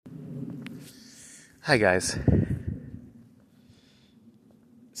Hi guys.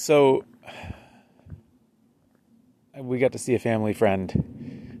 So we got to see a family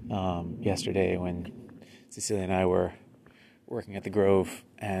friend yesterday when Cecilia and I were working at the Grove,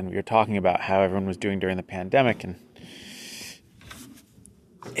 and we were talking about how everyone was doing during the pandemic, and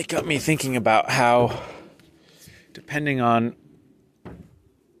it got me thinking about how, depending on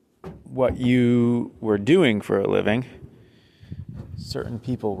what you were doing for a living, certain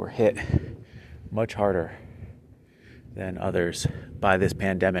people were hit much harder than others by this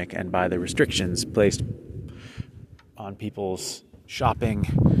pandemic and by the restrictions placed on people's shopping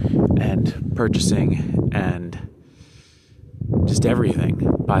and purchasing and just everything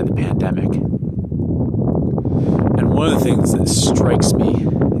by the pandemic. And one of the things that strikes me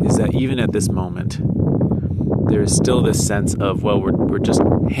is that even at this moment, there is still this sense of, well, we're just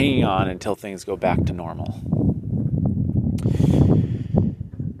hanging on until things go back to normal.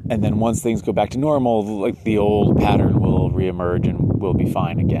 And then once things go back to normal, like the old pattern will reemerge and we'll be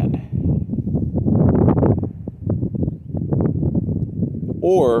fine again.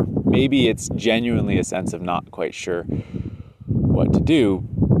 Or maybe it's genuinely a sense of not quite sure what to do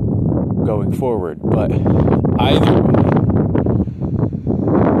going forward. But either way,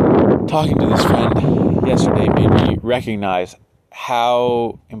 talking to this friend yesterday made me recognize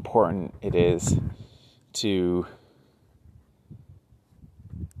how important it is to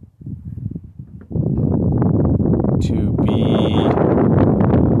be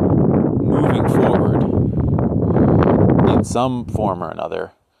moving forward in some form or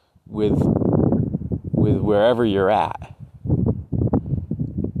another with wherever you're at.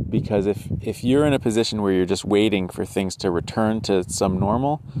 Because if you're in a position where you're just waiting for things to return to some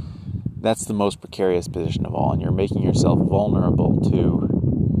normal, that's the most precarious position of all, and you're making yourself vulnerable to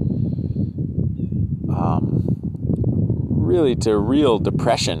real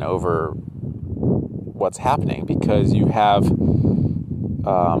depression over what's happening, because you have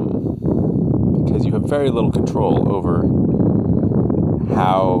very little control over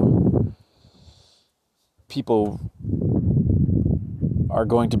how people are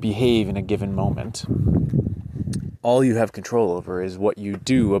going to behave in a given moment. All you have control over is what you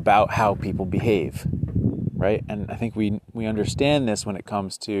do about how people behave, right? And I think we understand this when it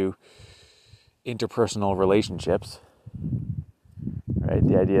comes to interpersonal relationships, right?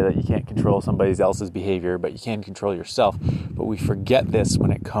 The idea that you can't control somebody else's behavior, but you can control yourself. But we forget this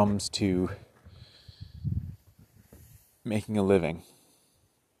when it comes to making a living.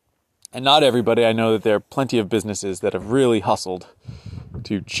 And not everybody. I know that there are plenty of businesses that have really hustled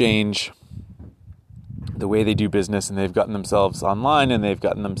to change the way they do business, and they've gotten themselves online, and they've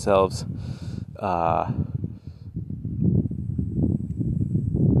gotten themselves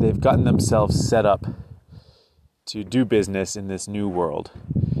set up to do business in this new world,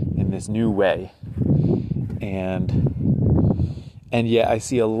 in this new way. And yet I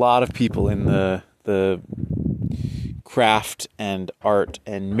see a lot of people in the craft and art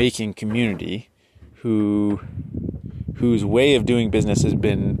and making community whose way of doing business has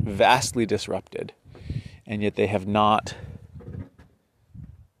been vastly disrupted, and yet they have not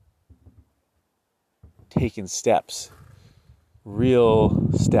taken real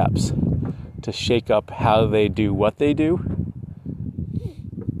steps to shake up how they do what they do.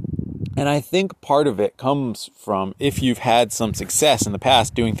 And I think part of it comes from, if you've had some success in the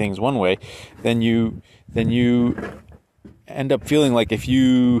past doing things one way, then you end up feeling like if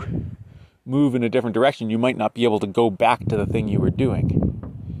you move in a different direction, you might not be able to go back to the thing you were doing.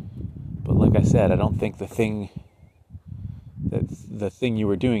 But like I said, I don't think the thing you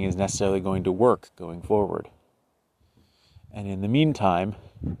were doing is necessarily going to work going forward. And in the meantime,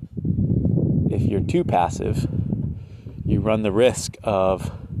 if you're too passive, you run the risk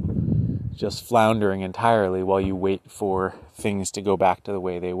of just floundering entirely while you wait for things to go back to the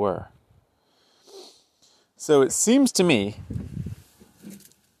way they were. So it seems to me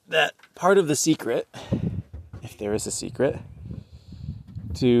that part of the secret, if there is a secret,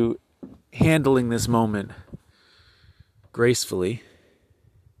 to handling this moment gracefully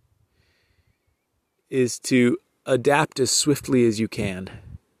is to adapt as swiftly as you can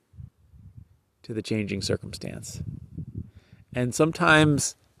to the changing circumstance. And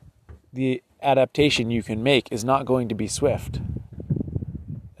sometimes the adaptation you can make is not going to be swift.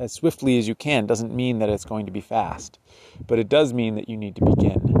 As swiftly as you can doesn't mean that it's going to be fast, but it does mean that you need to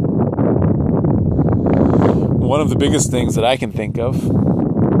begin. One of the biggest things that I can think of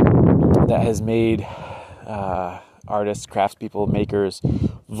that has made artists, craftspeople, makers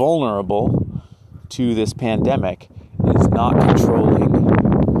vulnerable to this pandemic is not controlling,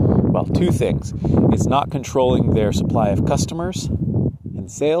 well, two things. It's not controlling their supply of customers, and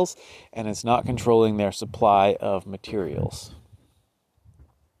and sales, and it's not controlling their supply of materials.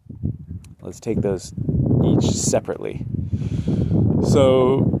 Let's take those each separately.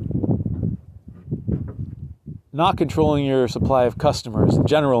 So, not controlling your supply of customers in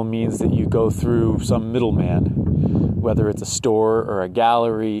general means that you go through some middleman, whether it's a store or a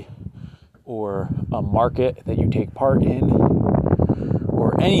gallery or a market that you take part in,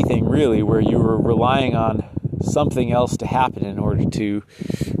 or anything really where you are relying on something else to happen in order to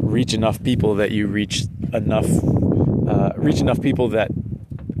reach enough people that you reach enough people that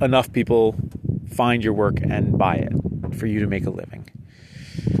enough people find your work and buy it for you to make a living.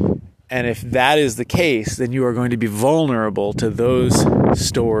 And if that is the case, then you are going to be vulnerable to those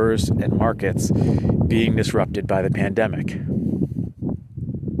stores and markets being disrupted by the pandemic.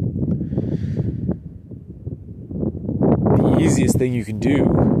 The easiest thing you can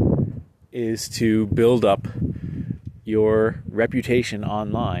do is to build up your reputation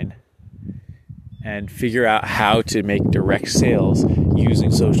online and figure out how to make direct sales using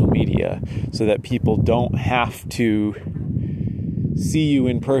social media so that people don't have to see you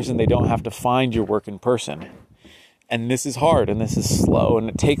in person. They don't have to find your work in person. And this is hard and this is slow and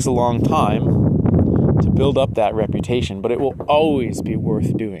it takes a long time to build up that reputation, but it will always be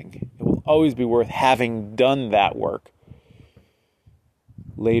worth doing. It will always be worth having done that work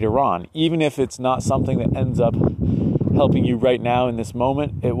later on. Even if it's not something that ends up helping you right now in this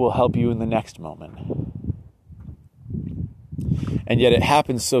moment, it will help you in the next moment. And yet it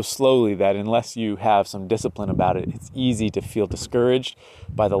happens so slowly that unless you have some discipline about it, it's easy to feel discouraged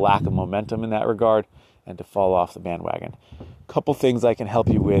by the lack of momentum in that regard and to fall off the bandwagon. A couple things I can help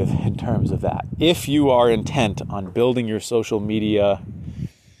you with in terms of that. If you are intent on building your social media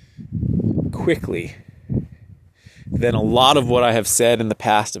quickly, then a lot of what I have said in the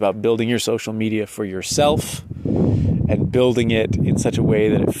past about building your social media for yourself and building it in such a way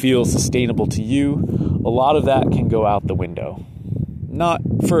that it feels sustainable to you, a lot of that can go out the window. Not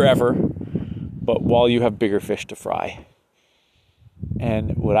forever, but while you have bigger fish to fry.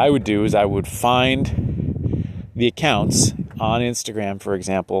 And what I would do is I would find the accounts on Instagram, for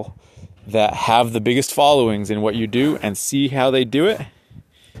example, that have the biggest followings in what you do and see how they do it.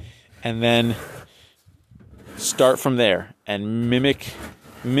 And then start from there and mimic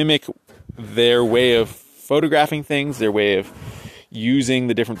their way of photographing things, their way of using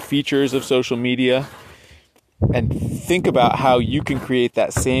the different features of social media, and think about how you can create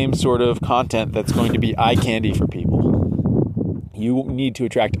that same sort of content that's going to be eye candy for people. You need to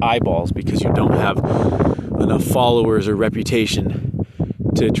attract eyeballs because you don't have enough followers or reputation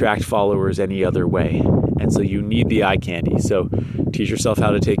to attract followers any other way. And so you need the eye candy. So teach yourself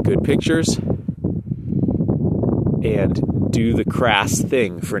how to take good pictures and do the crass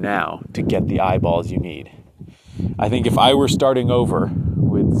thing for now to get the eyeballs you need. I think if I were starting over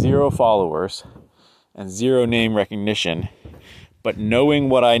with 0 followers and 0 name recognition, but knowing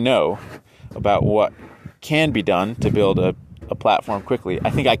what I know about what can be done to build a platform quickly, I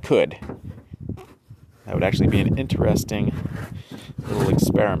think I could. That would actually be an interesting little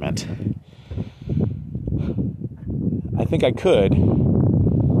experiment. I think I could,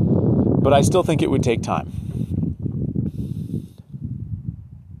 but I still think it would take time.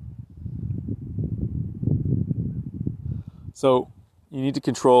 So you need to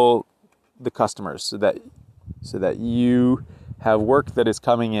control the customers so that you have work that is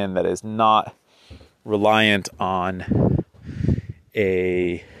coming in that is not reliant on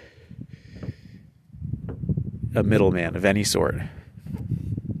a middleman of any sort.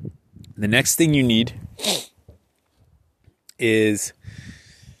 The next thing you need is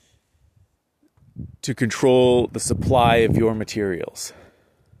to control the supply of your materials.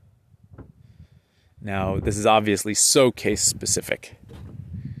 Now, this is obviously so case specific.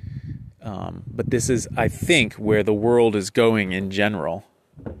 But this is, I think, where the world is going in general,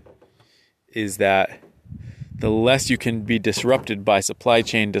 is that the less you can be disrupted by supply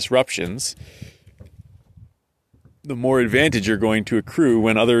chain disruptions, the more advantage you're going to accrue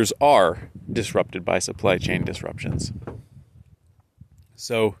when others are disrupted by supply chain disruptions.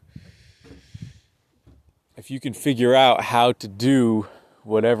 So, if you can figure out how to do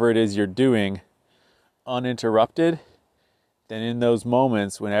whatever it is you're doing uninterrupted, then in those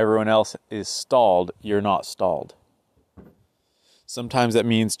moments when everyone else is stalled, you're not stalled. Sometimes that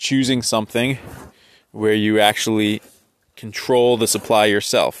means choosing something where you actually control the supply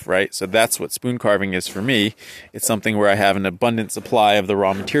yourself, right? So that's what spoon carving is for me. It's something where I have an abundant supply of the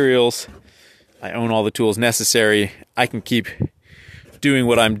raw materials. I own all the tools necessary. I can keep doing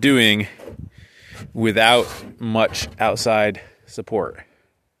what I'm doing without much outside support.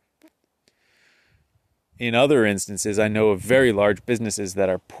 in other instances, I know of very large businesses that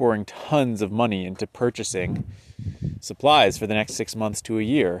are pouring tons of money into purchasing supplies for the next 6 months to a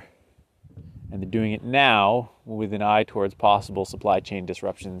year. And they're doing it now with an eye towards possible supply chain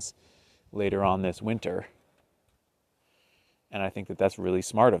disruptions later on this winter. And I think that that's really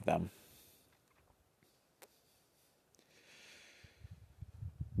smart of them.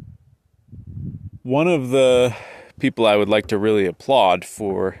 One of the people I would like to really applaud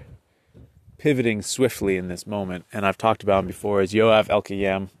for pivoting swiftly in this moment, and I've talked about him before, is Yoav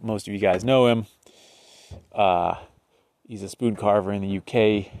Elkayam. Most of you guys know him. He's a spoon carver in the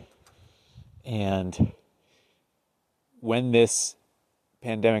UK. And when this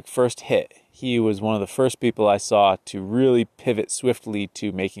pandemic first hit, he was one of the first people I saw to really pivot swiftly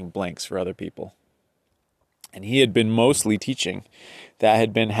to making blanks for other people. And he had been mostly teaching. That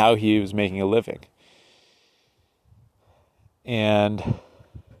had been how he was making a living. And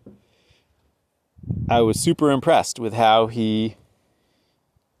I was super impressed with how he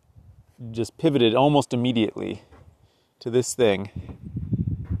just pivoted almost immediately to this thing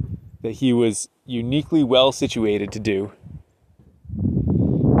that he was uniquely well situated to do,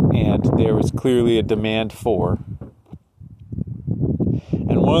 and there was clearly a demand for.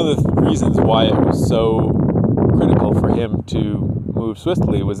 And one of the reasons why it was so critical for him to move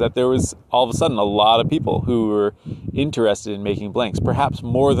swiftly was that there was all of a sudden a lot of people who were interested in making blanks, perhaps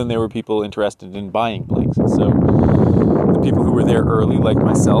more than there were people interested in buying blanks. And so the people who were there early, like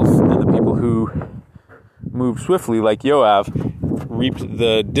myself, and the people who moved swiftly, like Yoav, reaped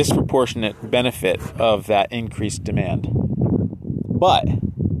the disproportionate benefit of that increased demand. But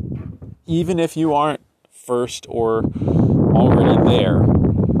even if you aren't first or already there,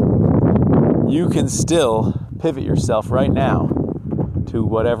 you can still pivot yourself right now to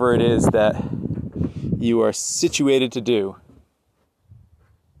whatever it is that you are situated to do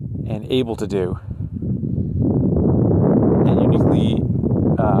and able to do, and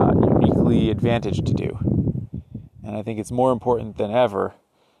uniquely advantaged to do. And I think it's more important than ever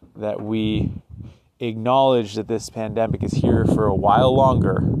that we acknowledge that this pandemic is here for a while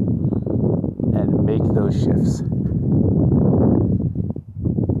longer and make those shifts.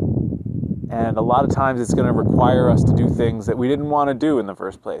 And a lot of times it's going to require us to do things that we didn't want to do in the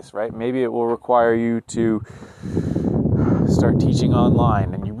first place, right? Maybe it will require you to start teaching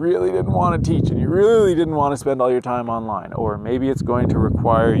online and you really didn't want to teach and you really didn't want to spend all your time online. Or maybe it's going to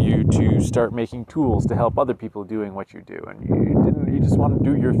require you to start making tools to help other people doing what you do and you just want to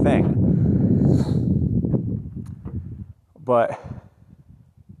do your thing. But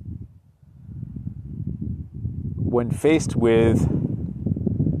when faced with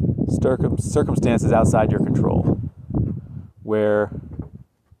circumstances outside your control, where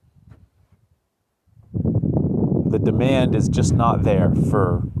the demand is just not there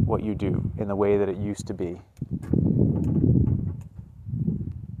for what you do in the way that it used to be,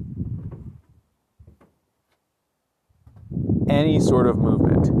 any sort of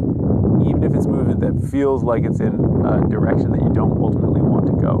movement, even if it's movement that feels like it's in a direction that you don't ultimately want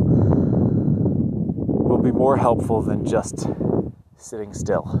to go, will be more helpful than just sitting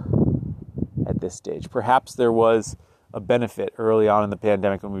still at this stage. Perhaps there was a benefit early on in the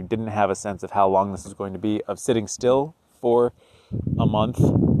pandemic when we didn't have a sense of how long this was going to be, of sitting still for a month,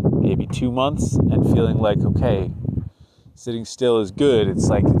 maybe 2 months, and feeling like, okay, sitting still is good. It's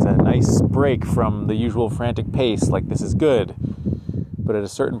like it's a nice break from the usual frantic pace, like this is good. But at a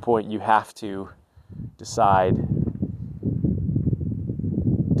certain point you have to decide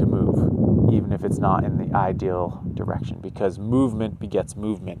to move, even if it's not in the ideal direction, because movement begets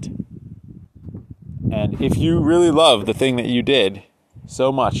movement. And if you really love the thing that you did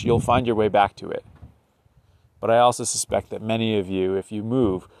so much, you'll find your way back to it. But I also suspect that many of you, if you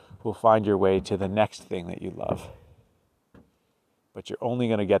move, will find your way to the next thing that you love. But you're only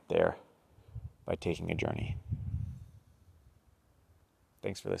going to get there by taking a journey.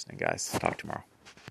 Thanks for listening, guys. Talk tomorrow.